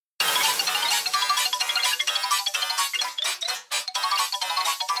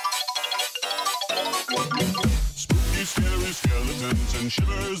Screaming skeletons and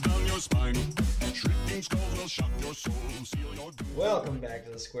shivers down your spine. Shrieking skulls will shock your soul, seal your doom. Welcome back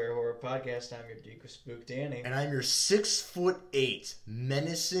to the Square Horror Podcast. I'm your Duke of Spook, Danny. And I'm your 6'8"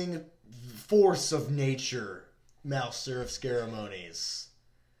 menacing force of nature, Master of Scaremonies.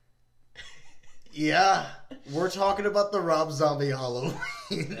 Yeah, we're talking about the Rob Zombie Halloween.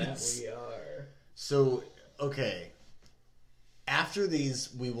 That we are. So, okay. After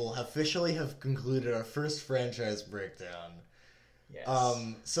these, we will officially have concluded our first franchise breakdown. Yes.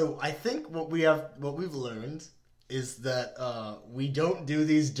 So I think what we've learned is that we don't do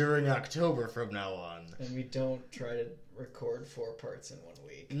these during October from now on. And we don't try to record 4 parts in 1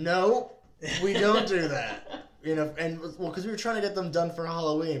 week. No, we don't do that. You know, and because we were trying to get them done for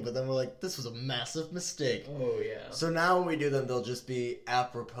Halloween, but then we're like, this was a massive mistake. Oh yeah. So now when we do them, they'll just be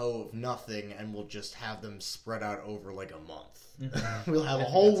apropos of nothing, and we'll just have them spread out over like a month. Mm-hmm. We'll have a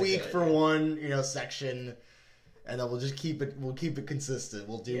whole week for one, section, and then we'll just keep it. We'll keep it consistent.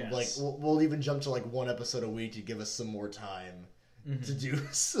 We'll do we'll even jump to like 1 episode a week to give us some more time to do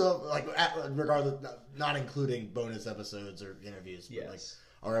so. Like regardless, not including bonus episodes or interviews, but like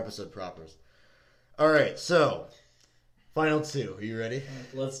our episode propers. All right, so final 2. Are you ready?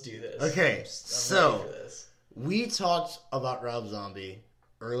 Let's do this. Okay, I'm ready for this. We talked about Rob Zombie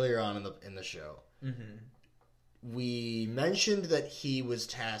earlier on in the show. Mm-hmm. We mentioned that he was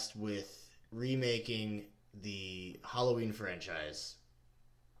tasked with remaking the Halloween franchise,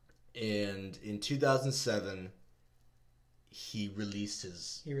 and in 2007, he released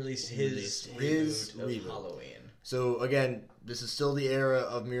his reboot of Halloween. So again, this is still the era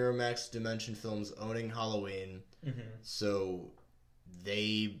of Miramax Dimension Films owning Halloween. Mm-hmm. So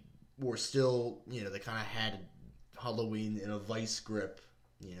they were still, they kind of had Halloween in a vice grip.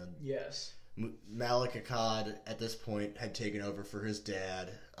 Yes. Malik Akkad at this point had taken over for his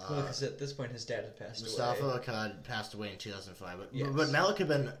dad. Because at this point his dad had passed away. Mustafa Akkad passed away in 2005. But Malik had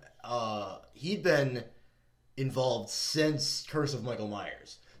been he'd been involved since Curse of Michael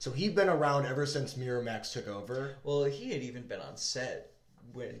Myers. So he'd been around ever since Miramax took over. Well, he had even been on set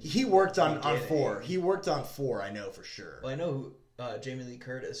when he worked on 4. He worked on 4, I know for sure. Well, I know Jamie Lee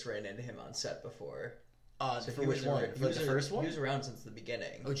Curtis ran into him on set before. So for which one? For the first one? He was around since the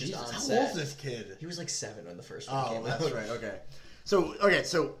beginning. Oh, Jesus. How set. old is this kid? He was like 7 when the first one came out. Oh, that's right. Okay.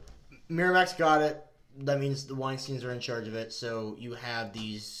 So Miramax got it. That means the Weinsteins are in charge of it. So you have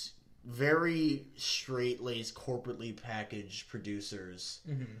these very straight-laced, corporately packaged producers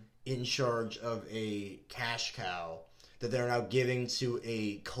in charge of a cash cow that they're now giving to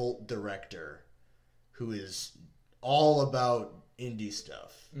a cult director who is all about indie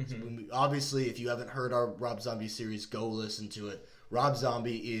stuff. So obviously, if you haven't heard our Rob Zombie series, go listen to it. Rob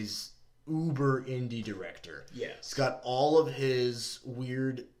Zombie is uber indie director. Yes. He's got all of his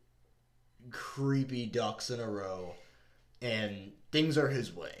weird, creepy ducks in a row, and things are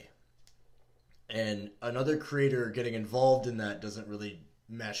his way. And another creator getting involved in that doesn't really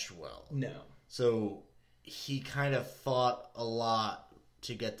mesh well. No. So he kind of fought a lot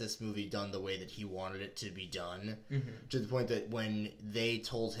to get this movie done the way that he wanted it to be done. To the point that when they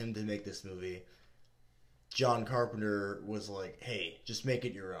told him to make this movie, John Carpenter was like, hey, just make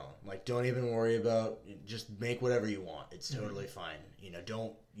it your own. Like, don't even worry about, just make whatever you want. It's totally fine. You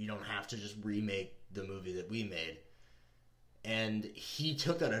don't have to just remake the movie that we made. And he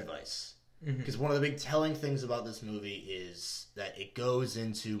took that advice. Because one of the big telling things about this movie is that it goes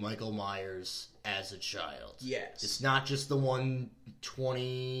into Michael Myers as a child. Yes. It's not just the 1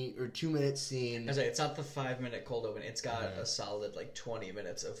 20 or 2 minute scene. It's not the 5-minute cold open. It's got a solid 20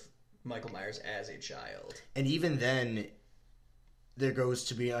 minutes of Michael Myers as a child. And even then, there goes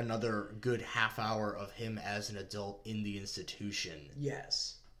to be another good half hour of him as an adult in the institution.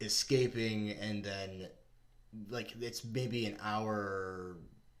 Yes. Escaping, and then it's maybe an hour,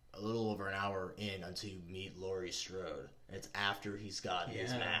 a little over an hour in until you meet Laurie Strode. And it's after he's got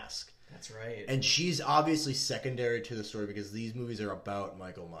his mask. That's right. And she's obviously secondary to the story because these movies are about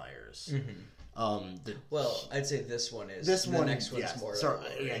Michael Myers. I'd say this one is. The next one's more. Sorry,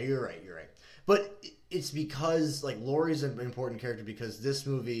 yeah, you're right. But it's because Laurie's an important character because this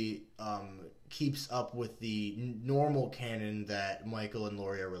movie keeps up with the normal canon that Michael and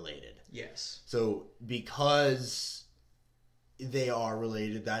Laurie are related. Yes. So because they are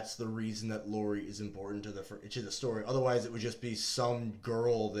related, that's the reason that Laurie is important to the story. Otherwise, it would just be some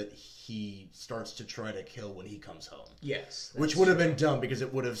girl that he starts to try to kill when he comes home. Yes. Which would have been dumb because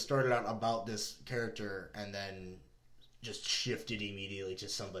it would have started out about this character and then just shifted immediately to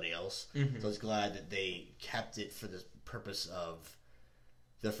somebody else. So I was glad that they kept it for the purpose of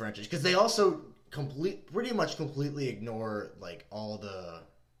the franchise. Because they also pretty much completely ignore all the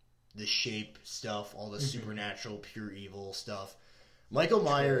the shape stuff, all the supernatural, pure evil stuff. Michael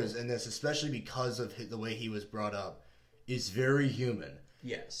Myers in this, especially because of the way he was brought up, is very human.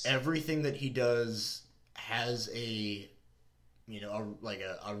 Yes. Everything that he does has a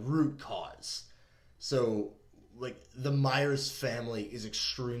root cause. So, like, the Myers family is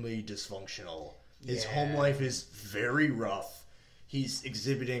extremely dysfunctional. His home life is very rough. He's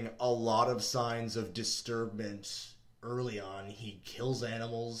exhibiting a lot of signs of disturbance early on. He kills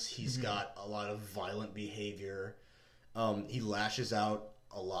animals. He's got a lot of violent behavior. He lashes out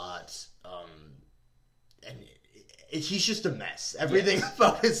a lot. And he's just a mess. Everything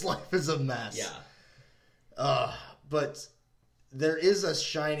about his life is a mess. Yeah. But there is a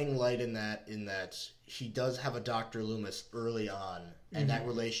shining light in that he does have a Dr. Loomis early on, and that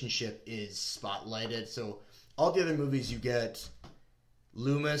relationship is spotlighted. So all the other movies you get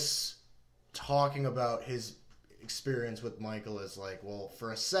Loomis talking about his experience with Michael is like, well,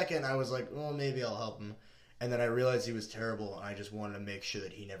 for a second I was like, well, maybe I'll help him. And then I realized he was terrible, and I just wanted to make sure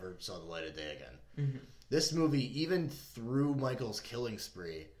that he never saw the light of day again. This movie, even through Michael's killing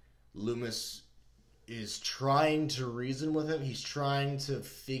spree, Loomis is trying to reason with him. He's trying to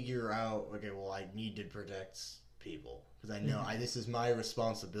figure out, okay, well, I need to protect people because I know this is my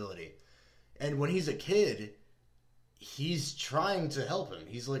responsibility. And when he's a kid, he's trying to help him.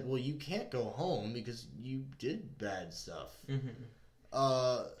 He's like, well, you can't go home because you did bad stuff.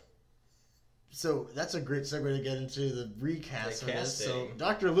 So that's a great segue to get into the recast of this. So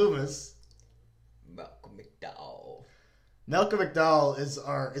Dr. Loomis, Malcolm McDowell. Malcolm McDowell is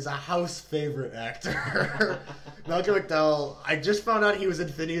a house favorite actor. Malcolm McDowell, I just found out he was in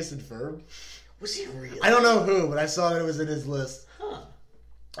Phineas and Ferb. Was he really? I don't know who, but I saw that it was in his list.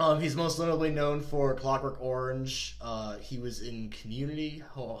 Huh. He's most notably known for Clockwork Orange. He was in Community,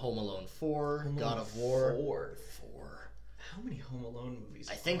 Home Alone 4, God of War. 4. How many Home Alone movies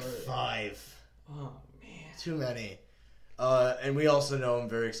I think 5. Oh, man. Too many. And we also know him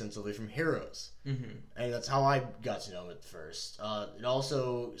very extensively from Heroes. And that's how I got to know him at first. It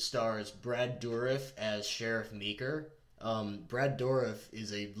also stars Brad Dourif as Sheriff Meeker. Brad Dourif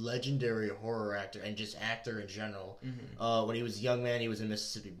is a legendary horror actor and just actor in general. When he was a young man, he was in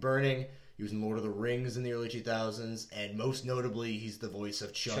Mississippi Burning. He was in Lord of the Rings in the early 2000s. And most notably, he's the voice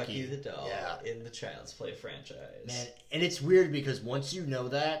of Chucky. Chucky the doll in the Child's Play franchise. Man, and it's weird because once you know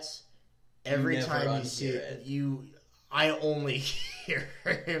that, every time you see it, I only hear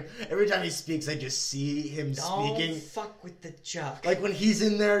him. Every time he speaks, I just see him speaking. Don't fuck with the Chuck. Like when he's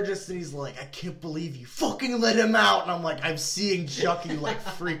in there and he's like, I can't believe you fucking let him out. And I'm like, I'm seeing Chucky like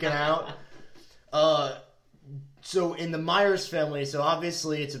freaking out. So in the Myers family, so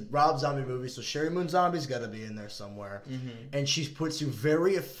obviously it's a Rob Zombie movie, so Sherry Moon Zombie's got to be in there somewhere. And she puts to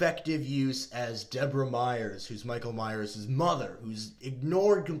very effective use as Deborah Myers, who's Michael Myers' mother, who's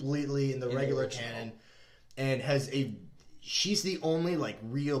ignored completely in the regular canon, and she's the only like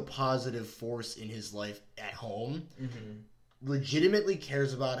real positive force in his life at home. Legitimately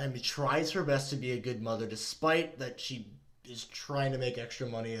cares about him. Tries her best to be a good mother, despite that she is trying to make extra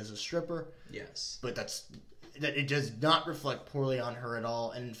money as a stripper. Yes, but that it does not reflect poorly on her at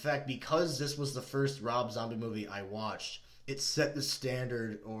all. And in fact, because this was the first Rob Zombie movie I watched, it set the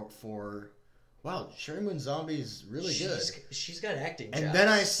standard for, wow, Sherry Moon Zombie is really good. She's got acting And jobs. then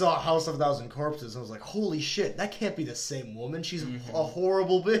I saw House of a Thousand Corpses, and I was like, holy shit, that can't be the same woman. She's a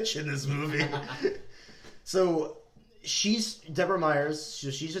horrible bitch in this movie. So she's Deborah Myers.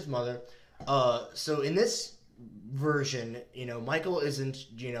 So she's his mother. So in this version, Michael isn't,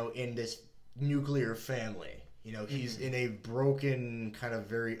 in this nuclear family. He's in a broken, kind of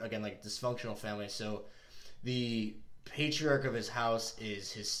very, again, like dysfunctional family. So the patriarch of his house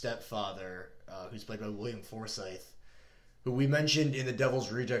is his stepfather, who's played by William Forsythe, who we mentioned in the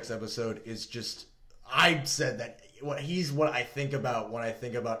Devil's Rejects episode is just, I said that he's what I think about when I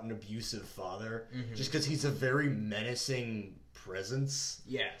think about an abusive father, just because he's a very menacing presence.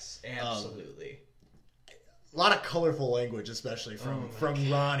 Yes, absolutely. A lot of colorful language, especially from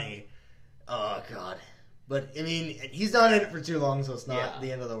Ronnie. Oh, God. But, I mean, he's not in it for too long, so it's not the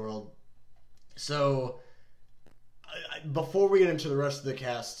end of the world. So, before we get into the rest of the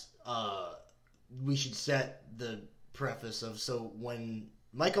cast, we should set the preface of, so when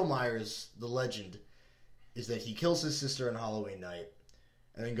Michael Myers, the legend, is that he kills his sister on Halloween night,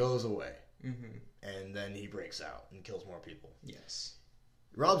 and then goes away. And then he breaks out and kills more people. Yes.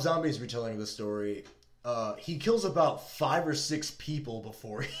 Rob Zombie's retelling of the story. He kills about 5 or 6 people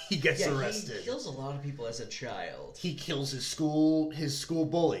before he gets arrested. He kills a lot of people as a child. He kills his school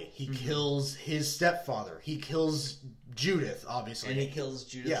bully. He kills his stepfather. He kills Judith, obviously. And he kills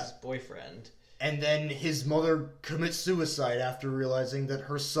Judith's boyfriend. And then his mother commits suicide after realizing that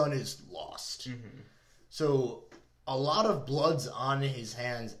her son is lost. Mm-hmm. So a lot of blood's on his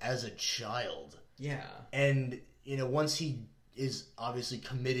hands as a child. Yeah. And, once he is obviously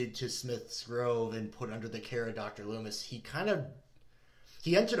committed to Smith's Grove and put under the care of Dr. Loomis, he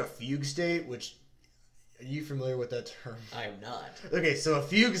entered a fugue state, which... Are you familiar with that term? I am not. Okay, so a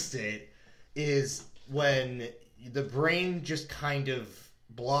fugue state is when the brain just kind of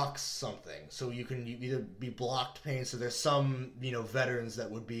blocks something. So you can either be blocked pain. So there's some, veterans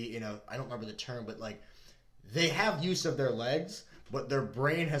that would be, I don't remember the term, but like they have use of their legs, but their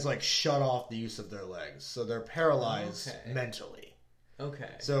brain has like shut off the use of their legs. So they're paralyzed mentally.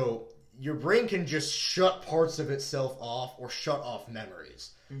 Okay. So your brain can just shut parts of itself off or shut off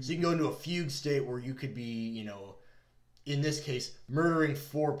memories. Mm-hmm. So you can go into a fugue state where you could be, in this case, murdering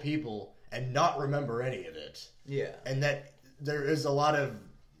 4 people and not remember any of it. Yeah. And that there is a lot of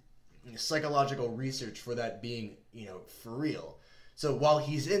psychological research for that being, for real. So while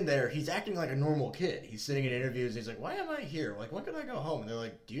he's in there, he's acting like a normal kid. He's sitting in interviews and he's like, why am I here? Like, when can I go home? And they're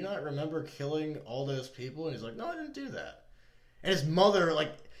like, do you not remember killing all those people? And he's like, no, I didn't do that. And his mother,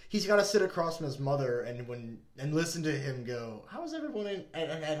 like... He's got to sit across from his mother and listen to him go, how is everyone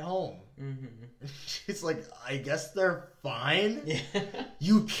at home? Mm-hmm. She's like, I guess they're fine. Yeah.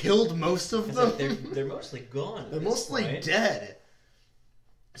 You killed most of them? Like they're mostly gone. They're mostly dead.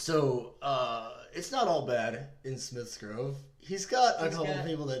 So, it's not all bad in Smith's Grove. He's got a couple of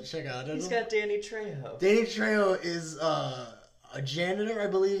people that check out. He's got Danny Trejo. Danny Trejo is a janitor, I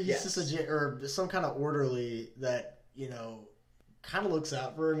believe. He's just or some kind of orderly that, kind of looks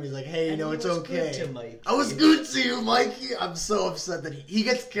out for him. He's like, hey, it's okay. Good to Mikey. I was good to you, Mikey. I'm so upset that he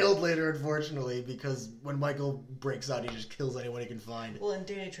gets killed later, unfortunately, because when Michael breaks out, he just kills anyone he can find. Well, and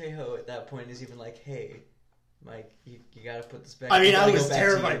Danny Trejo at that point is even like, hey, Mike, you gotta put this back. I mean, I was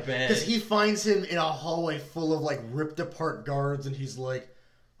terrified because he finds him in a hallway full of like ripped apart guards, and he's like,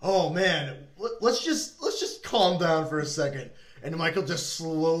 oh man, let's just calm down for a second. And Michael just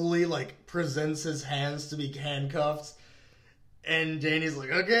slowly like presents his hands to be handcuffed. And Danny's like,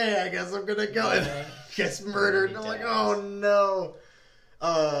 okay, I guess I'm gonna go. And gets murdered. And I'm like, oh no.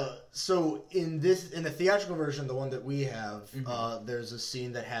 So in the theatrical version, the one that we have, there's a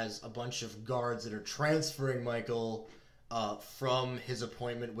scene that has a bunch of guards that are transferring Michael from his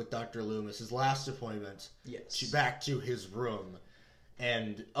appointment with Dr. Loomis, his last appointment, back to his room.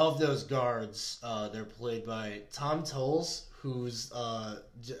 And of those guards, they're played by Tom Tolles, who's what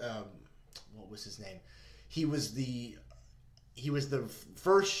was his name? He was the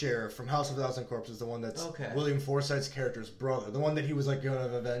first sheriff from House of a Thousand Corpses, the one that's William Forsythe's character's brother, the one that he was like going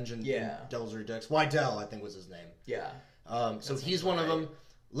to avenge in Devil's Rejects. Wydell, I think, was his name. Yeah. So he's one of them.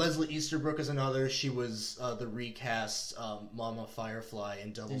 Leslie Easterbrook is another. She was the recast Mama Firefly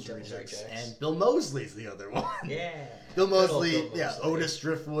in Devil's Rejects. And Bill Moseley's the other one. Yeah. Bill Moseley, Otis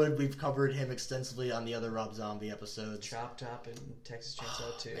Driftwood. We've covered him extensively on the other Rob Zombie episodes. Chop Top and Texas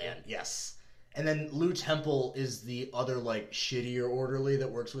Chainsaw 2. Man, yes. And then Lou Temple is the other, like, shittier orderly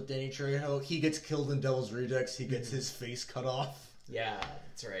that works with Danny Trejo. He gets killed in Devil's Rejects. He gets his face cut off. Yeah,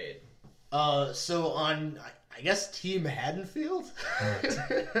 that's right. So on, I guess, Team Haddonfield?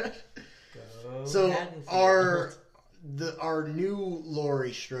 So Haddonfield. Our new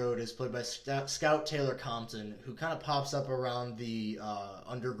Laurie Strode is played by Scout Taylor Compton, who kind of pops up around the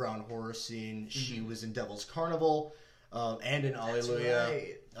underground horror scene. Mm-hmm. She was in Devil's Carnival. And in Alleluia.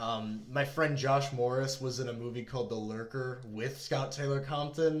 Right. My friend Josh Morris was in a movie called The Lurker with Scout Taylor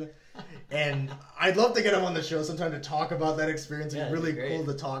Compton. And I'd love to get him on the show sometime to talk about that experience. It's really cool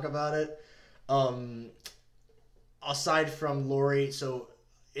to talk about it. Aside from Laurie, so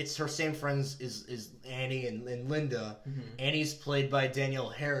it's her same friends is Annie and Linda. Mm-hmm. Annie's played by Danielle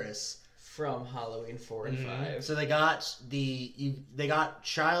Harris. From Halloween 4 and 5. So they got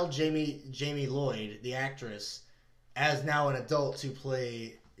child Jamie Lloyd, the actress, as now an adult to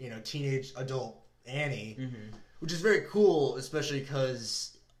play, teenage adult Annie, which is very cool, especially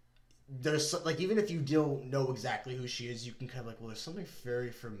because there's, like, even if you don't know exactly who she is, you can kind of like, well, there's something very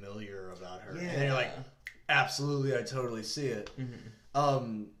familiar about her. Yeah. And then you're like, absolutely, I totally see it.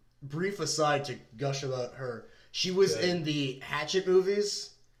 Mm-hmm. Brief aside to gush about her, she was in the Hatchet movies.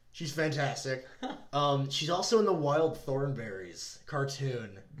 She's fantastic. She's also in the Wild Thornberrys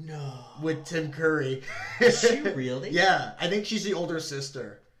cartoon. No. With Tim Curry. Is she really? Yeah. I think she's the older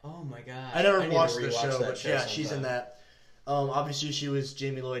sister. Oh my god. I never watched the show, but yeah, she's in that. Obviously, she was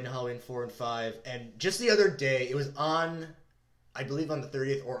Jamie Lloyd in Halloween 4 and 5. And just the other day, it was on, I believe on the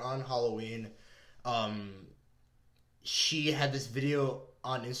 30th or on Halloween, she had this video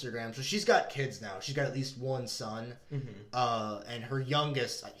on Instagram. So she's got kids now. She's got at least one son. Mm-hmm. And her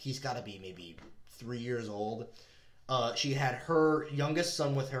youngest, he's got to be maybe 3 years old. She had her youngest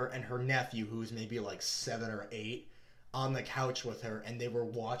son with her and her nephew, who was maybe like 7 or 8, on the couch with her, and they were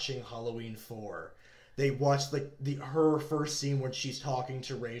watching Halloween 4. They watched her first scene when she's talking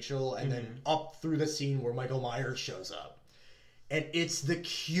to Rachel, and then up through the scene where Michael Myers shows up. And it's the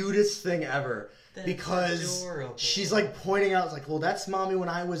cutest thing ever. That's because adorable. She's like pointing out, like, well, that's mommy when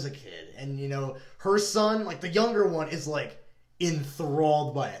I was a kid. And, you know, her son, like the younger one, is like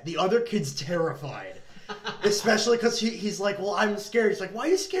enthralled by it. The other kid's terrified. Especially because he's like, well, I'm scared. He's like, why are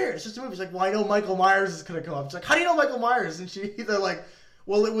you scared? It's just a movie. He's like, well, I know Michael Myers is going to come up. She's like, how do you know Michael Myers? And they're like,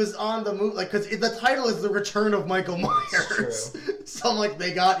 well, it was on the movie. Like, because the title is The Return of Michael Myers. So I'm like,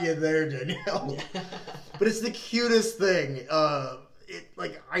 they got you there, Danielle. But it's the cutest thing.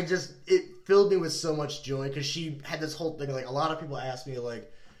 It filled me with so much joy because she had this whole thing. Like, a lot of people ask me,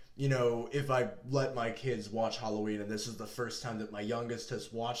 like, you know, if I let my kids watch Halloween, and this is the first time that my youngest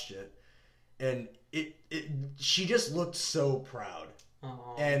has watched it, and she just looked so proud.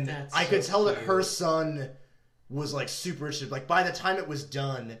 Oh, and I could tell that her son was like super interested. Like, by the time it was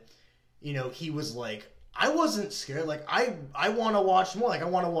done, you know, he was like, I wasn't scared. Like, I want to watch more. Like, I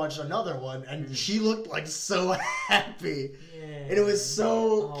want to watch another one. And she looked like so happy. Yeah. And it was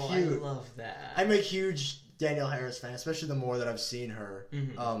so cute. I love that. I'm a huge Danielle Harris fan, especially the more that I've seen her.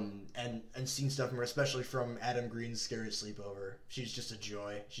 And seen stuff from her, especially from Adam Green's Scary Sleepover. She's just a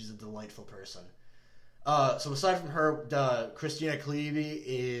joy. She's a delightful person. So aside from her, Christina Klebe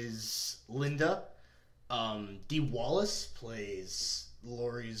is Linda. Dee Wallace plays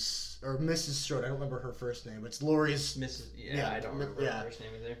Laurie's, or Mrs. Strode. I don't remember her first name, but it's Laurie's. Mrs. Yeah, I don't remember her first name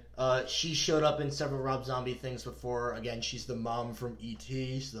either. She showed up in several Rob Zombie things before. Again, she's the mom from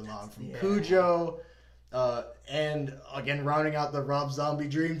E.T. She's the mom from Cujo. And again, rounding out the Rob Zombie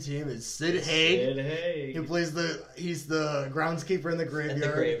dream team is Sid Haig. Who plays he's the groundskeeper in the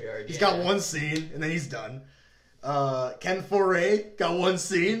graveyard. He's got one scene, and then he's done. Ken Foray got one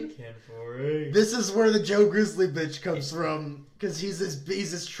scene. Ken Foray. This is where the Joe Grizzly bitch comes from, because he's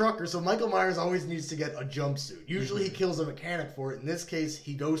this trucker. So Michael Myers always needs to get a jumpsuit. Usually he kills a mechanic for it. In this case,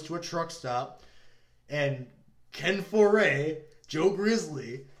 he goes to a truck stop, and Ken Foray, Joe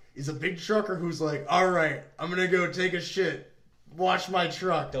Grizzly, is a big trucker who's like, all right, I'm gonna go take a shit, wash my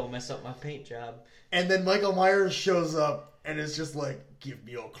truck, don't mess up my paint job. And then Michael Myers shows up and is just like, give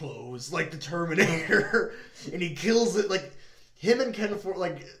me your clothes, like the Terminator. And he kills it. Like, him and Ken Ford,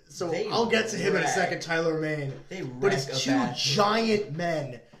 like, so I'll get to him in a second, Tyler Mane. But it's two giant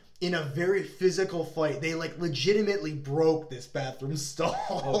men in a very physical fight. They, like, legitimately broke this bathroom stall.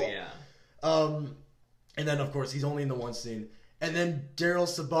 Oh, yeah. And then, of course, he's only in the one scene. And then Daryl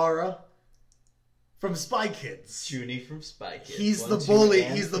Sabara from Spy Kids. Junie from Spy Kids. He's the bully.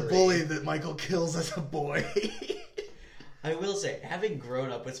 He's the bully that Michael kills as a boy. I will say, having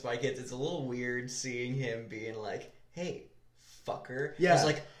grown up with Spy Kids, it's a little weird seeing him being like, hey, fucker. Yeah.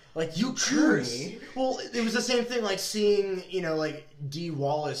 It's like you curse. Well, it was the same thing, like seeing, you know, like Dee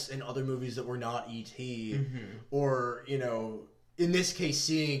Wallace in other movies that were not E.T. Or, you know, in this case,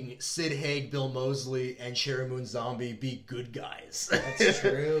 seeing Sid Haig, Bill Moseley, and Cherry Moon Zombie be good guys. That's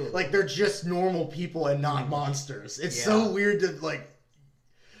true. Like, they're just normal people and not monsters. It's so weird to, like,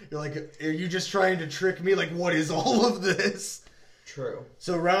 you're like, are you just trying to trick me? Like, what is all of this? True.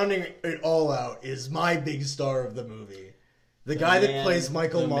 So rounding it all out is my big star of the movie. The guy that plays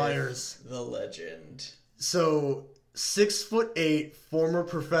Michael Myers. Myth, the legend. So, 6'8", former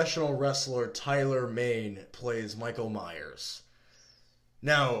professional wrestler Tyler Mane plays Michael Myers.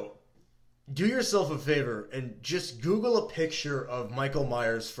 Now, do yourself a favor and just Google a picture of Michael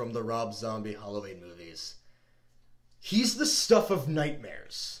Myers from the Rob Zombie Halloween movies. He's the stuff of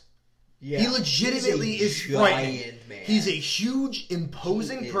nightmares. Yeah, he legitimately is frightening. Man. He's a huge,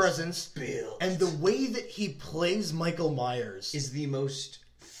 imposing presence, and the way that he plays Michael Myers is the most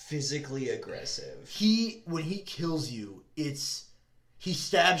physically aggressive. When he kills you, he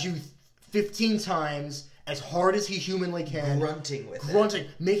stabs you 15 times as hard as he humanly can, grunting with it,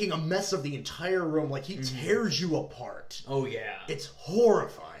 making a mess of the entire room. Like, he tears you apart. Oh yeah, it's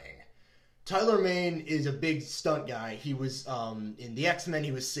horrifying. Tyler Mane is a big stunt guy. He was in the X-Men.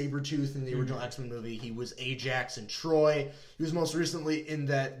 He was Sabretooth in the original X-Men movie. He was Ajax in Troy. He was most recently in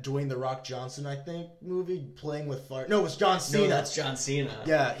that Dwayne "The Rock" Johnson, I think, movie, Playing with Fire. No, it was John Cena. No, that's John Cena.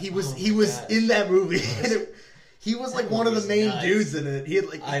 Yeah, he was in that movie. And he was like one of the main dudes in it. He had,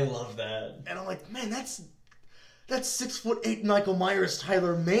 like, I love that. And I'm like, man, that's 6'8" Michael Myers,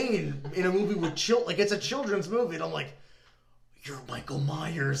 Tyler Mane in a movie with like, it's a children's movie, and I'm like, you're Michael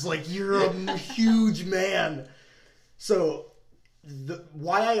Myers. Like, you're a huge man. So,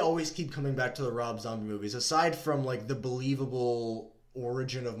 why I always keep coming back to the Rob Zombie movies, aside from, like, the believable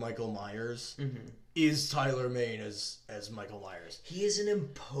origin of Michael Myers is Tyler Mane as Michael Myers. He is an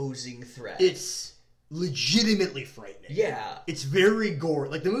imposing threat. It's legitimately frightening. Yeah. It's very gory.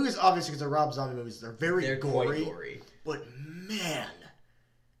 Like, the movies, obviously, because they're Rob Zombie movies, they're They're gory. quite gory. But, man,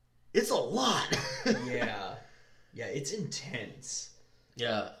 it's a lot. Yeah. Yeah, it's intense.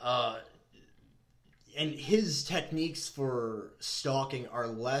 Yeah, and his techniques for stalking are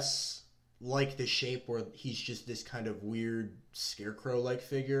less like The Shape, where he's just this kind of weird scarecrow-like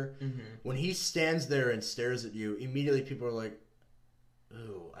figure. When he stands there and stares at you, immediately people are like,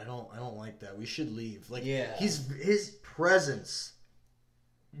 "Ooh, I don't like that. We should leave." Like, yeah. his presence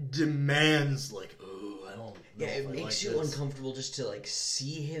demands, like, "Ooh, I don't know." Yeah, it makes you uncomfortable just to, like,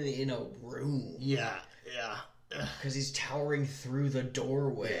 see him in a room. Yeah. Because he's towering through the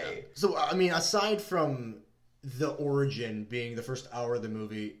doorway. Yeah. So, I mean, aside from the origin being the first hour of the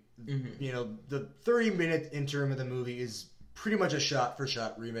movie, you know, the 30-minute interim of the movie is pretty much a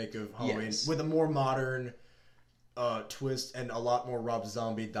shot-for-shot remake of Halloween with a more modern twist and a lot more Rob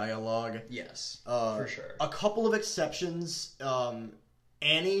Zombie dialogue. Yes, for sure. A couple of exceptions.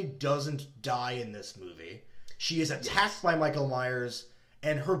 Annie doesn't die in this movie. She is attacked by Michael Myers,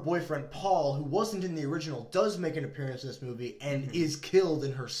 and her boyfriend Paul, who wasn't in the original, does make an appearance in this movie and is killed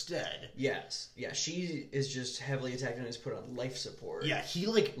in her stead. Yes. Yeah, she is just heavily attacked and is put on life support. Yeah, he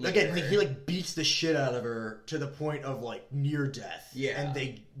beats the shit out of her to the point of, like, near death. Yeah.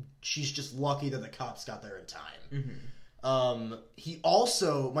 And she's just lucky that the cops got there in time. He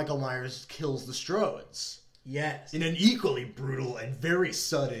also, Michael Myers, kills the Strodes. Yes. In an equally brutal and very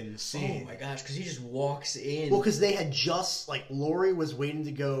sudden scene. Oh my gosh, because he just walks in. Well, because they had just, like, Laurie was waiting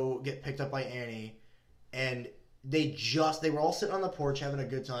to go get picked up by Annie, and they were all sitting on the porch having a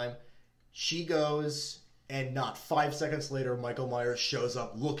good time. She goes, and not 5 seconds later, Michael Myers shows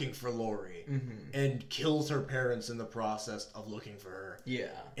up looking for Laurie, and kills her parents in the process of looking for her.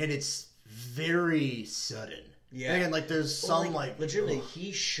 Yeah. And it's very sudden. Yeah. And, like, there's some, legitimately,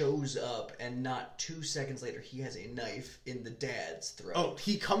 he shows up, and not 2 seconds later, he has a knife in the dad's throat. Oh,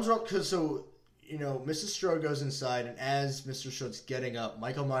 he comes around, because, you know, Mrs. Strode goes inside, and as Mr. Strode's getting up,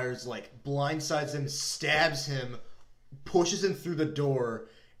 Michael Myers, like, blindsides him, stabs him, pushes him through the door,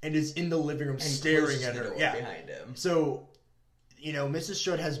 and is in the living room and staring at her. Yeah. Behind him. So, you know, Mrs.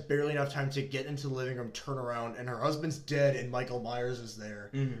 Strode has barely enough time to get into the living room, turn around, and her husband's dead, and Michael Myers is there.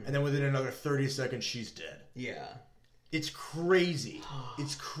 And then within another 30 seconds, she's dead. Yeah. It's crazy.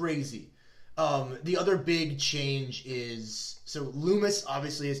 It's crazy. The other big change is... So, Loomis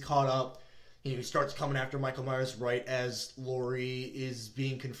obviously is caught up. You know, he starts coming after Michael Myers right as Laurie is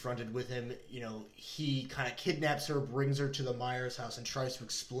being confronted with him. You know, he kind of kidnaps her, brings her to the Myers house, and tries to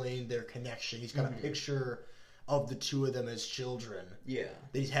explain their connection. He's got a picture of the two of them as children. Yeah.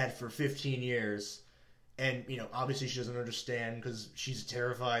 That he's had for 15 years. And, you know, obviously she doesn't understand because she's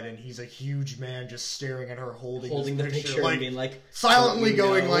terrified, and he's a huge man just staring at her holding the this picture like, and being like... silently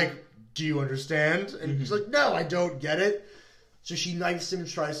going like, "Do you understand?" And he's like, "No, I don't get it." So she knifes him,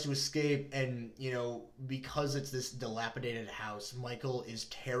 tries to escape, and, you know, because it's this dilapidated house, Michael is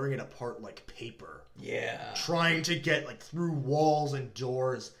tearing it apart like paper. Yeah. Trying to get, like, through walls and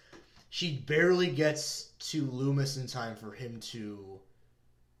doors. She barely gets to Loomis in time for him to,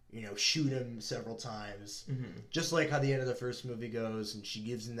 you know, shoot him several times. Just like how the end of the first movie goes, and she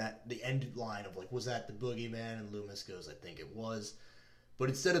gives him the end line of, like, was that the boogeyman? And Loomis goes, "I think it was." But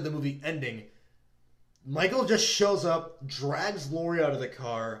instead of the movie ending, Michael just shows up, drags Laurie out of the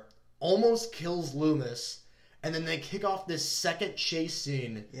car, almost kills Loomis, and then they kick off this second chase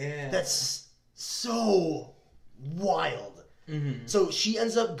scene. Yeah. That's so wild. So she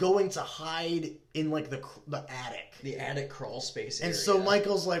ends up going to hide in, like, the attic. The attic crawl space area. And so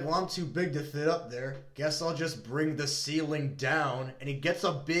Michael's like, "Well, I'm too big to fit up there. Guess I'll just bring the ceiling down." And he gets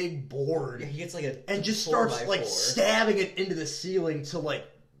a big board. Yeah, he gets like a and just starts, like, stabbing it into the ceiling to, like,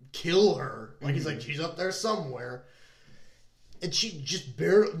 kill her. Like, he's like, "She's up there somewhere." And she just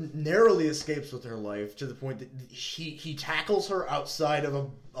narrowly escapes with her life, to the point that he tackles her outside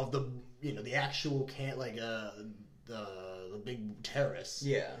of the, you know, the actual the big terrace.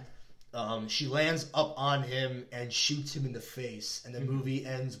 Yeah. She lands up on him and shoots him in the face, and the movie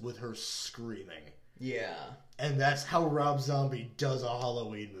ends with her screaming. Yeah. And that's how Rob Zombie does a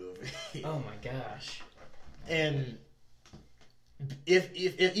Halloween movie. Oh my gosh. And if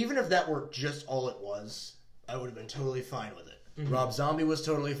even if that were just all it was, I would have been totally fine with it. Rob Zombie was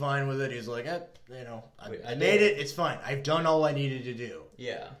totally fine with it. He's like, you know, I made it. It's fine. I've done all I needed to do.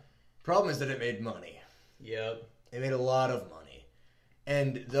 Yeah. Problem is that it made money. Yep. It made a lot of money.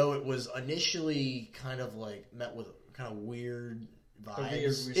 And though it was initially kind of, like, met with kind of weird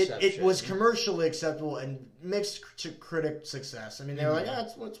vibes. reception. It was commercially acceptable and mixed to critic success. I mean, they were like,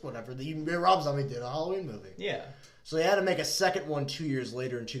 it's whatever. Rob Zombie did a Halloween movie. Yeah. So they had to make a second one 2 years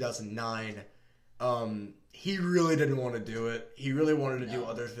later in 2009. He really didn't want to do it. He really wanted to do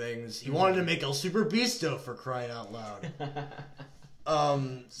other things. He wanted to make El Super Beasto, for crying out loud.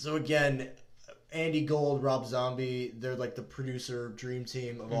 So again, Andy Gold, Rob Zombie, they're like the producer dream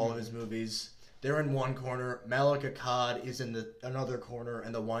team of all of his movies. They're in one corner. Malik Akkad is in another corner,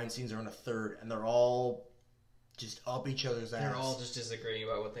 and the Weinsteins are in a third, and they're all just up each other's ass. They're all just disagreeing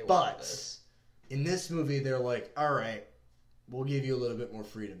about what they want with this. In this movie, they're like, all right, we'll give you a little bit more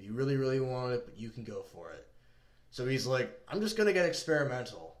freedom. You really, really want it, but you can go for it. So he's like, I'm just going to get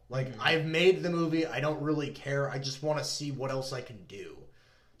experimental. Like, I've made the movie. I don't really care. I just want to see what else I can do.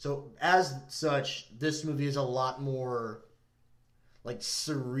 So, as such, this movie is a lot more, like,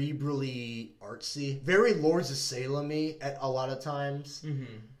 cerebrally artsy. Very Lords of Salem-y at a lot of times.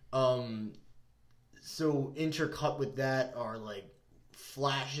 So, intercut with that are, like,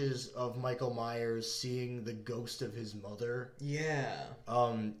 flashes of Michael Myers seeing the ghost of his mother. Yeah.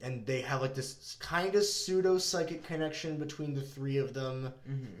 And they have like this kind of pseudo-psychic connection between the three of them.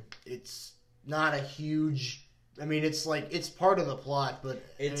 It's not a huge... I mean, it's like, it's part of the plot, but...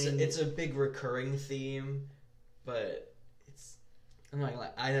 It's a big recurring theme, but it's... I'm not gonna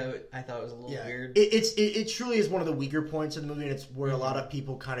lie, I thought it was a little weird. It truly is one of the weaker points of the movie, and it's where a lot of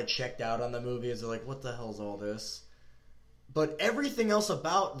people kind of checked out on the movie, as they're like, what the hell's all this? But everything else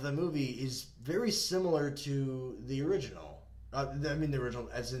about the movie is very similar to the original. The original,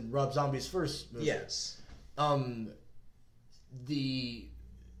 as in Rob Zombie's first movie. Yes.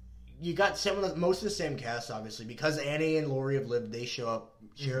 You got most of the same cast, obviously, because Annie and Laurie have lived. They show up.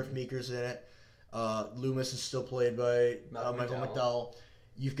 Sheriff Meeker's in it. Loomis is still played by Michael McDowell.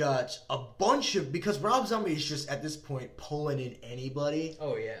 You've got a bunch of, because Rob Zombie is just at this point pulling in anybody.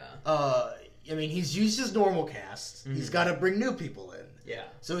 Oh yeah. I mean, he's used his normal cast. He's got to bring new people in. Yeah.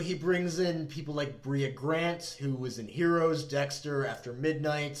 So he brings in people like Brea Grant, who was in Heroes, Dexter, After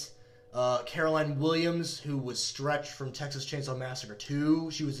Midnight. Caroline Williams, who was Stretch from Texas Chainsaw Massacre 2.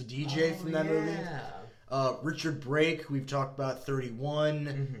 She was a DJ from that movie. Richard Brake, we've talked about,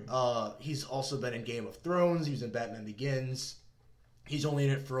 31. He's also been in Game of Thrones. He was in Batman Begins. He's only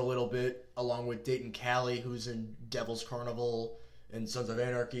in it for a little bit, along with Dayton Cali, who's in Devil's Carnival and Sons of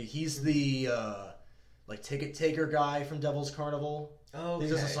Anarchy. He's the ticket taker guy from Devil's Carnival. Okay.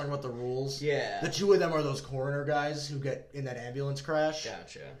 He does a song about the rules. Yeah. The two of them are those coroner guys who get in that ambulance crash.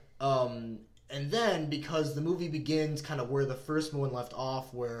 Gotcha. And then, because the movie begins kind of where the first one left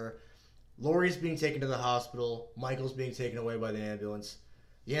off, where Laurie's being taken to the hospital, Michael's being taken away by the ambulance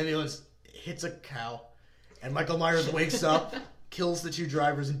hits a cow, and Michael Myers wakes up, kills the two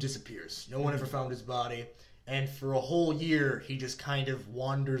drivers, and disappears. No one ever found his body. And for a whole year, he just kind of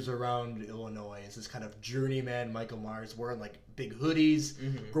wanders around Illinois as this kind of journeyman Michael Myers, wearing like big hoodies,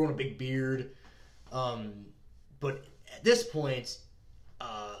 growing a big beard. But at this point,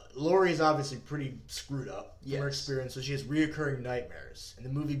 Laurie is obviously pretty screwed up from her experience, so she has reoccurring nightmares. And the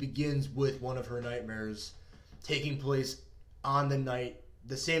movie begins with one of her nightmares taking place on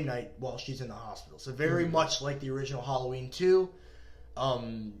the same night while she's in the hospital. So very much like the original Halloween 2.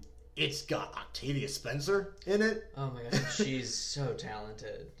 It's got Octavia Spencer in it. Oh my god, she's so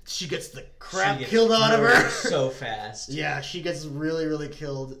talented. She gets the crap killed out of her so fast. Yeah, she gets really, really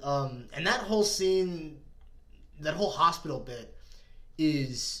killed. And that whole scene, that whole hospital bit,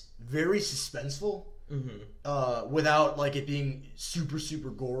 is very suspenseful. Without like it being super, super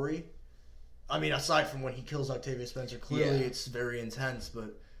gory. I mean, aside from when he kills Octavia Spencer, clearly it's very intense.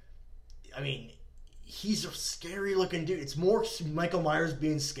 But I mean, he's a scary looking dude. It's more Michael Myers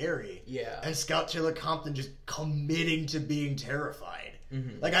being scary. Yeah. And Scout Taylor Compton just committing to being terrified.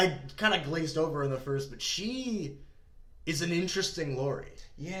 Like, I kind of glazed over in the first, but she is an interesting Laurie.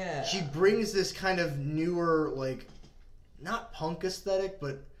 Yeah. She brings this kind of newer, like, not punk aesthetic,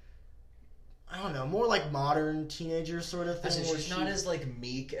 but I don't know, more like modern teenager sort of thing. She's not as, like,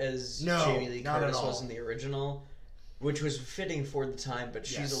 meek as Jamie Lee Curtis was in the original, which was fitting for the time, but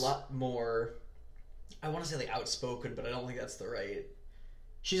she's a lot more... I want to say, like, outspoken, but I don't think that's the right.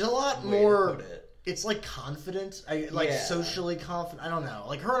 She's a lot more. It's like confident, socially confident. I don't know.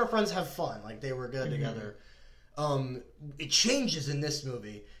 Like, her and her friends have fun. Like, they were good together. It changes in this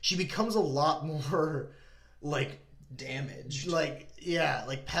movie. She becomes a lot more like damaged. Like,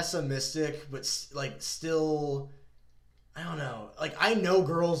 like pessimistic, but like still. I don't know. Like, I know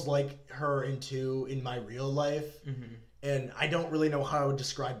girls like her in my real life, and I don't really know how I would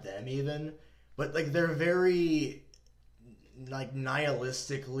describe them even. But, like, they're very, like,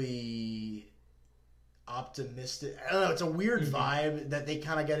 nihilistically optimistic. I don't know. It's a weird vibe that they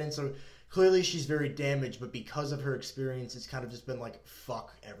kind of get in. So clearly she's very damaged, but because of her experience, it's kind of just been like,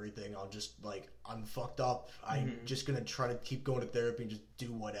 fuck everything. I'll just like, I'm fucked up. I'm just going to try to keep going to therapy and just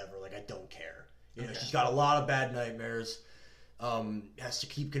do whatever. Like, I don't care. You know, she's got a lot of bad nightmares. Has to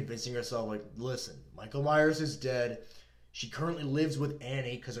keep convincing herself, like, listen, Michael Myers is dead. She currently lives with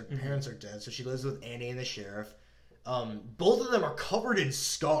Annie because her parents are dead, so she lives with Annie and the sheriff. Both of them are covered in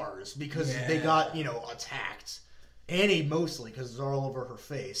scars because they got, you know, attacked. Annie mostly because it's all over her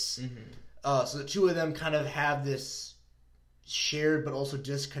face. So the two of them kind of have this shared but also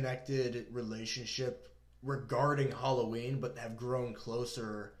disconnected relationship regarding Halloween, but have grown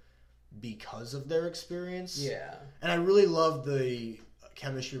closer because of their experience. Yeah. And I really love the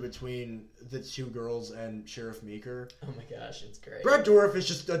chemistry between the two girls and Sheriff Meeker. Oh my gosh, it's great. Brad Dourif is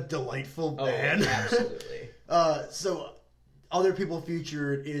just a delightful man. Absolutely. So other people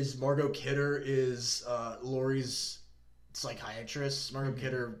featured is Margot Kidder is Laurie's psychiatrist. Margot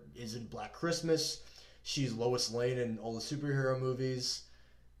Kidder is in Black Christmas. She's Lois Lane in all the superhero movies.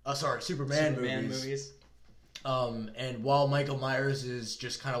 Superman movies. And while Michael Myers is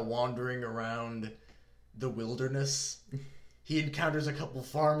just kind of wandering around the wilderness, he encounters a couple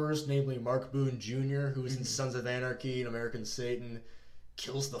farmers, namely Mark Boone Jr., who is in Sons of Anarchy and American Satan,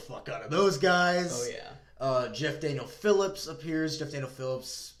 kills the fuck out of those guys. Oh, yeah. Jeff Daniel Phillips appears. Jeff Daniel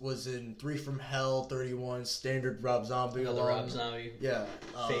Phillips was in 3 from Hell, 31, standard Rob Zombie. Another Rob Zombie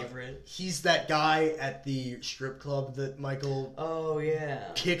favorite. He's that guy at the strip club that Michael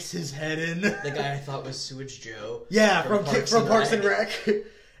kicks his head in. The guy I thought was Sewage Joe. Yeah, from Parks and Rec.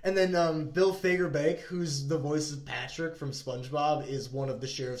 And then Bill Fagerbank, who's the voice of Patrick from SpongeBob, is one of the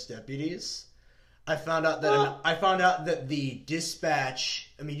sheriff's deputies. I found out that the dispatch.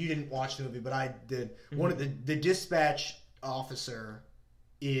 I mean, you didn't watch the movie, but I did. One of the dispatch officer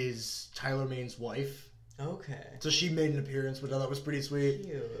is Tyler Maine's wife. Okay. So she made an appearance, which I thought was pretty sweet.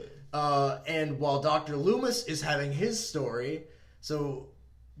 Cute. And while Dr. Loomis is having his story, so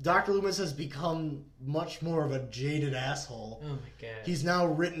Dr. Loomis has become much more of a jaded asshole. Oh my god. He's now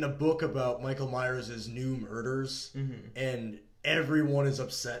written a book about Michael Myers' new murders, and everyone is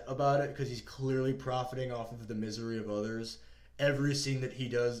upset about it because he's clearly profiting off of the misery of others. Every scene that he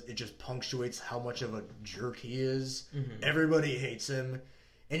does, it just punctuates how much of a jerk he is. Everybody hates him.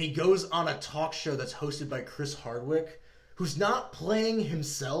 And he goes on a talk show that's hosted by Chris Hardwick, who's not playing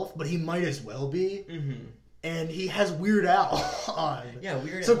himself, but he might as well be. And he has Weird Al on. Yeah,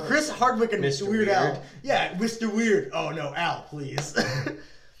 Weird Al. So Chris Hardwick and Mr. Weird Weird. Al. Yeah, Mr. Weird. Oh no, Al, please.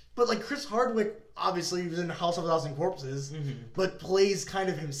 But like Chris Hardwick, obviously he was in House of a Thousand Corpses, but plays kind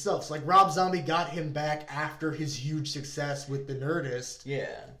of himself. So like Rob Zombie got him back after his huge success with The Nerdist.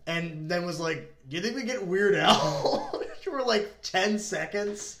 Yeah. And then was like, do you think we get Weird Al? For like 10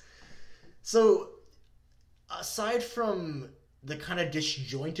 seconds. So aside from the kind of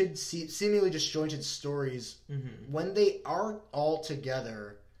disjointed, seemingly disjointed stories, when they are all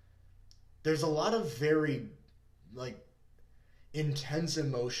together, there's a lot of very, like, intense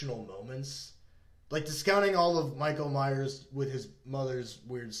emotional moments. Like, discounting all of Michael Myers with his mother's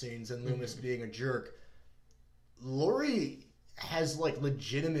weird scenes and Loomis being a jerk, Laurie has, like,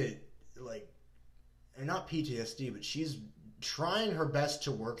 legitimate, like, and not PTSD, but she's trying her best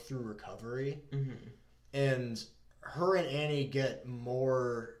to work through recovery. And her and Annie get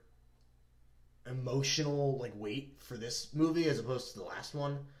more emotional, like, weight for this movie as opposed to the last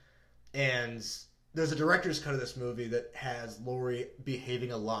one. And there's a director's cut of this movie that has Laurie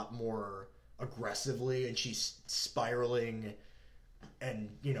behaving a lot more aggressively, and she's spiraling and,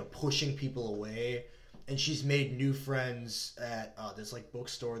 you know, pushing people away. And she's made new friends at this, like,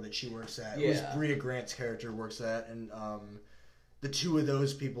 bookstore that she works at. Yeah. It was Bria Grant's character works at. And the two of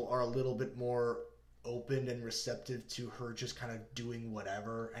those people are a little bit more open and receptive to her just kind of doing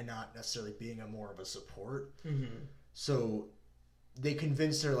whatever and not necessarily being more of a support. So they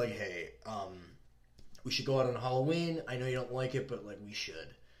convinced her, like, hey, we should go out on Halloween. I know you don't like it, but, like, we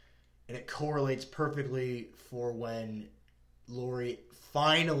should. And it correlates perfectly for when Laurie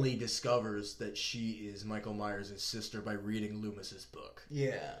finally discovers that she is Michael Myers' sister by reading Loomis's book.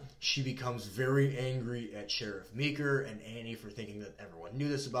 Yeah. She becomes very angry at Sheriff Meeker and Annie for thinking that everyone knew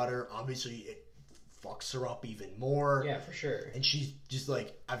this about her. Obviously, it fucks her up even more. Yeah, for sure. And she's just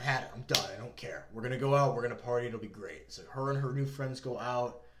like, I've had it. I'm done. I don't care. We're going to go out. We're going to party. It'll be great. So her and her new friends go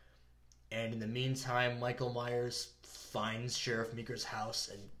out. And in the meantime, Michael Myers finds Sheriff Meeker's house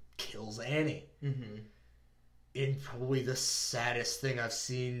and kills Annie. In probably the saddest thing I've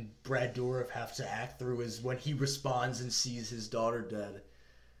seen Brad Dourif have to act through is when he responds and sees his daughter dead.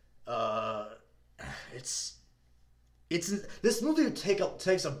 This movie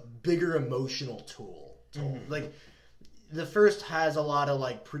takes a bigger emotional toll told. Like, the first has a lot of,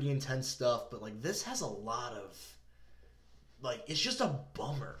 like, pretty intense stuff, but, like, this has a lot of, like, it's just a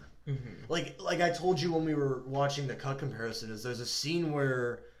bummer. Like I told you when we were watching the cut comparison, is there's a scene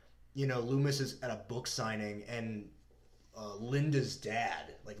where, you know, Loomis is at a book signing, and Linda's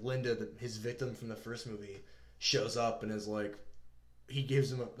dad, like Linda, his victim from the first movie, shows up and is like, he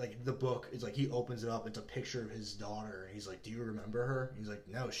gives him the book. It's like, he opens it up. It's a picture of his daughter, and he's like, "Do you remember her?" He's like,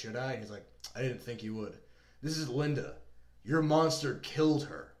 "No, should I?" And he's like, "I didn't think you would. This is Linda. Your monster killed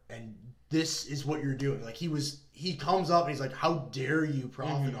her, and this is what you're doing." Like, he comes up and he's like, "How dare you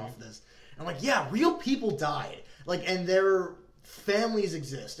profit off this?" And I'm like, yeah, real people died. Like, and their families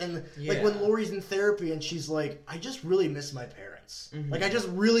exist. And like, when Laurie's in therapy and she's like, "I just really miss my parents. Like, I just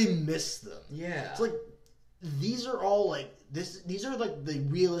really miss them." Yeah. It's like, these are all like these are like the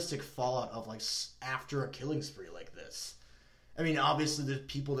realistic fallout of like after a killing spree like this. I mean, obviously there's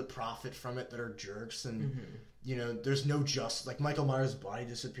people that profit from it that are jerks, and you know, there's no justice. Like, Michael Myers' body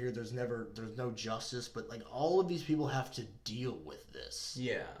disappeared. There's no justice, but like, all of these people have to deal with this.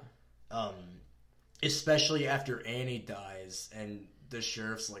 Yeah. Especially after Annie dies and the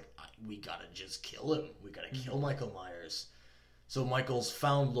sheriff's like, "We gotta just kill him. We gotta kill Michael Myers." So Michael's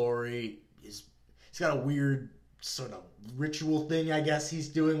found Laurie. He's got a weird sort of ritual thing, I guess, he's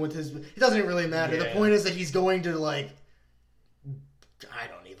doing with his... It doesn't really matter. Yeah. The point is that he's going to, like... I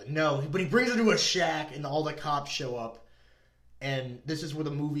don't even know. But he brings her to a shack, and all the cops show up. And this is where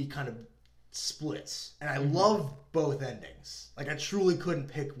the movie kind of splits. And I love both endings. Like, I truly couldn't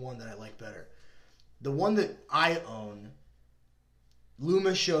pick one that I like better. The one that I own,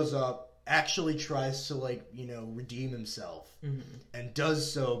 Loomis shows up, actually tries to, like, you know, redeem himself. And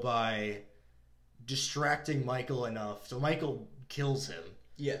does so by distracting Michael enough. So Michael kills him.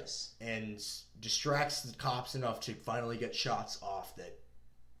 Yes. And distracts the cops enough to finally get shots off that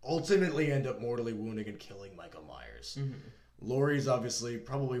ultimately end up mortally wounding and killing Michael Myers. Laurie's obviously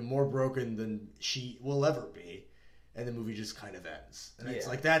probably more broken than she will ever be. And the movie just kind of ends. And it's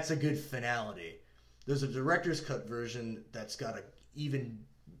like, that's a good finality. There's a director's cut version that's got a even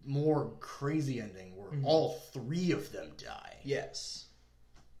more crazy ending where all three of them die. Yes.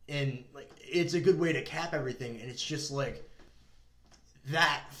 And like, it's a good way to cap everything, and it's just like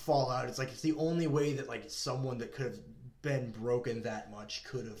that fallout. It's like, it's the only way that like someone that could have been broken that much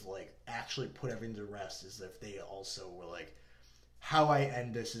could have like actually put everything to rest, is if they also were like, how I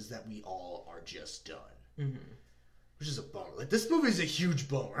end this is that we all are just done. Which is a bummer. Like, this movie is a huge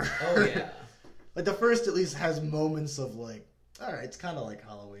bummer. Oh yeah. Like, the first at least has moments of like, all right, it's kind of like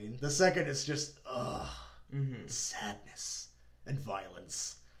Halloween. The second is just sadness and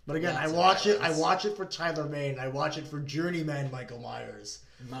violence. But again, I watch it for Tyler Mane. I watch it for journeyman Michael Myers.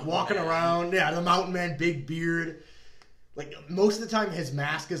 Walking around, the mountain man, big beard. Like, most of the time his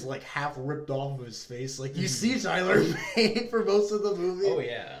mask is like half ripped off of his face. Like, you see Tyler Mane for most of the movie. Oh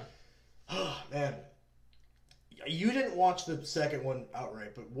yeah. Oh man. You didn't watch the second one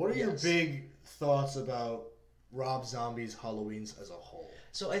outright, but what are your big thoughts about Rob Zombie's Halloweens as a whole?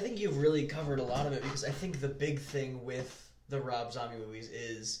 So I think you've really covered a lot of it, because I think the big thing with the Rob Zombie movies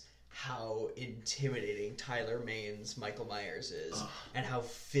is how intimidating Tyler Mane's Michael Myers is, and how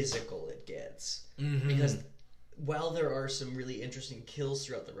physical it gets. Because while there are some really interesting kills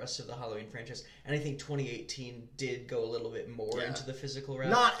throughout the rest of the Halloween franchise, and I think 2018 did go a little bit more into the physical route.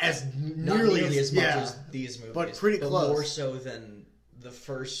 Not nearly as much as these movies, but pretty close. More so than the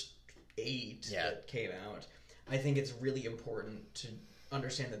first 8 that came out. I think it's really important to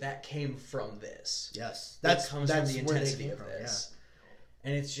understand that came from this. Yes. That comes from the intensity of this.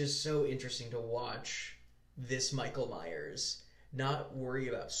 And it's just so interesting to watch this Michael Myers not worry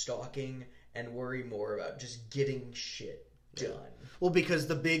about stalking and worry more about just getting shit done. Well, because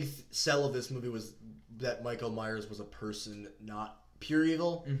the big sell of this movie was that Michael Myers was a person, not pure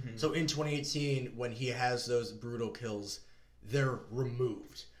evil. So in 2018, when he has those brutal kills, they're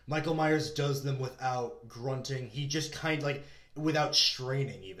removed. Michael Myers does them without grunting. He just kind of like, without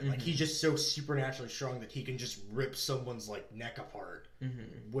straining even. Like, he's just so supernaturally strong that he can just rip someone's like neck apart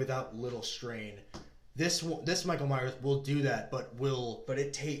without little strain. This Michael Myers will do that, but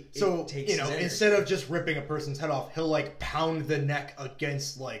it takes you know, instead of just ripping a person's head off, he'll like pound the neck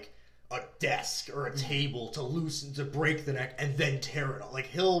against like a desk or a table to break the neck, and then tear it off. Like,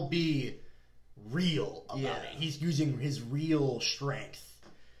 he'll be real about it. He's using his real strength,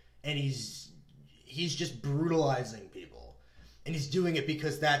 and he's just brutalizing people, and he's doing it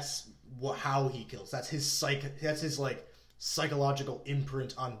because that's how he kills. That's his like psychological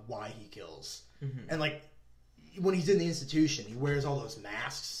imprint on why he kills. And like, when he's in the institution, he wears all those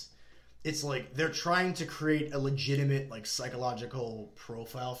masks, it's like they're trying to create a legitimate like psychological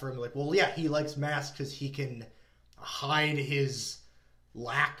profile for him. Like, well, yeah, he likes masks because he can hide his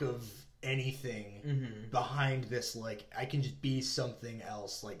lack of anything behind this. Like, I can just be something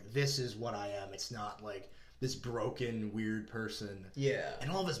else. Like, this is what I am. It's not like this broken, weird person. Yeah.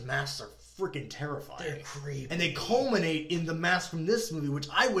 And all of his masks are freaking terrifying. They're creepy. And they culminate in the mask from this movie, which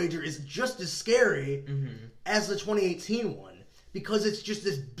I wager is just as scary as the 2018 one. Because it's just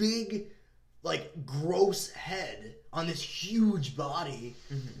this big, like, gross head on this huge body.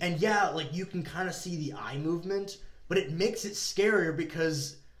 And yeah, like, you can kind of see the eye movement, but it makes it scarier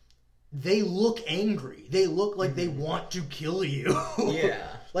because they look angry. They look like they want to kill you. Yeah.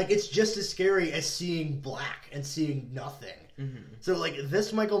 Like, it's just as scary as seeing black and seeing nothing. So, like,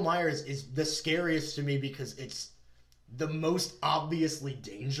 this Michael Myers is the scariest to me because it's the most obviously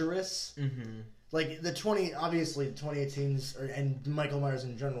dangerous. Like, the 2018s, and Michael Myers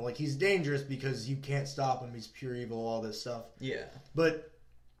in general, like, he's dangerous because you can't stop him. He's pure evil, all this stuff. Yeah. But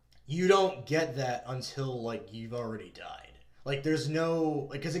you don't get that until, like, you've already died. Like, there's no...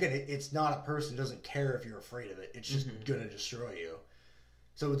 Like, because, again, it's not a person. It doesn't care if you're afraid of it. It's just gonna destroy you.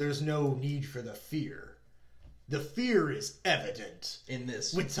 So there's no need for the fear. The fear is evident. In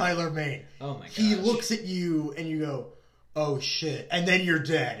this. With Tyler Mane. Oh, my gosh. He looks at you, and you go... Oh shit! And then you're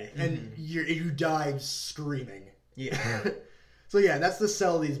dead, and you die screaming. Yeah. So yeah, that's the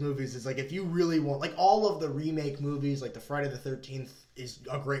sell of these movies. Is like if you really want, like all of the remake movies, like the Friday the 13th is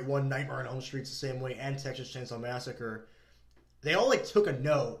a great one. Nightmare on Elm Street's the same way, and Texas Chainsaw Massacre. They all like took a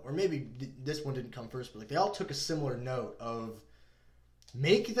note, or maybe this one didn't come first, but like they all took a similar note of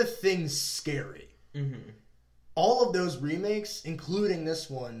make the things scary. All of those remakes, including this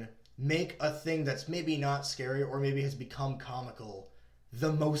one, make a thing that's maybe not scary or maybe has become comical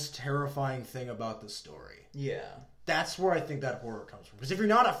the most terrifying thing about the story. Yeah. That's where I think that horror comes from. Because if you're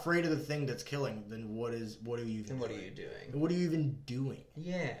not afraid of the thing that's killing, then what are you even Then what are doing? you doing? What are you even doing?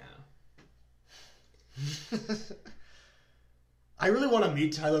 Yeah. I really want to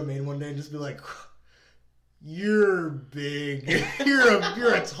meet Tyler Mane one day and just be like, you're big.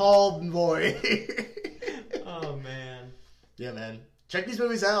 you're a tall boy. Oh, man. Yeah, man. Check these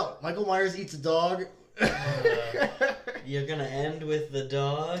movies out. Michael Myers eats a dog. You're gonna end with the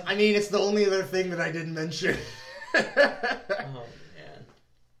dog? I mean, it's the only other thing that I didn't mention. Oh, man.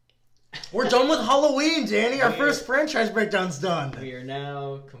 We're done with Halloween, Danny. Our first franchise breakdown's done. We are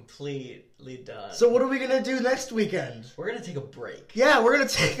now completely done. So what are we going to do next weekend? We're gonna take a break. Yeah, we're going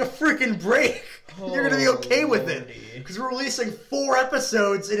to take a freaking break. You're going to be okay with it. Because we're releasing 4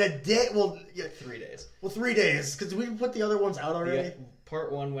 episodes in a day. Well, 3 days. Well, 3 days. Because we put the other ones out already? Yeah,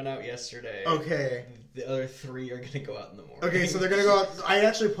 part 1 went out yesterday. Okay. The other 3 are going to go out in the morning. Okay, so they're going to go out. I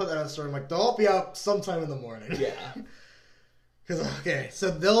actually put that on the story. I'm like, they'll all be out sometime in the morning. Yeah. Okay,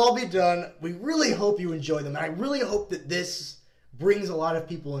 so they'll all be done. We really hope you enjoy them. And I really hope that this brings a lot of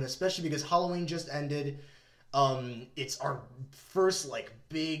people in, especially because Halloween just ended. It's our first, like,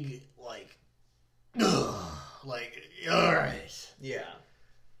 big, like, all right. Yeah.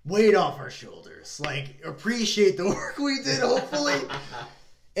 Weight off our shoulders. Like, appreciate the work we did, hopefully.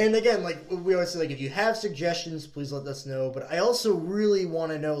 And again, like, we always say, like, if you have suggestions, please let us know. But I also really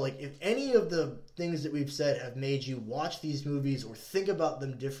want to know, like, if any of the things that we've said have made you watch these movies or think about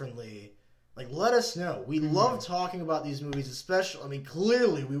them differently, like, let us know. We love talking about these movies, especially, I mean,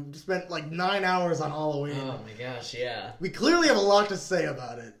 clearly, we spent, like, 9 hours on Halloween. Oh, my gosh, yeah. We clearly have a lot to say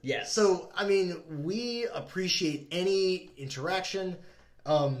about it. Yes. So, I mean, we appreciate any interaction.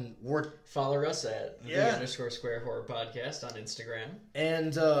 Follow us at _square horror podcast on Instagram.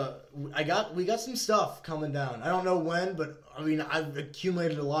 And we got some stuff coming down. I don't know when, but I mean I've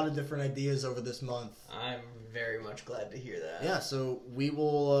accumulated a lot of different ideas over this month. I'm very much glad to hear that. Yeah, so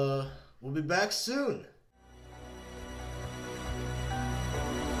we'll be back soon.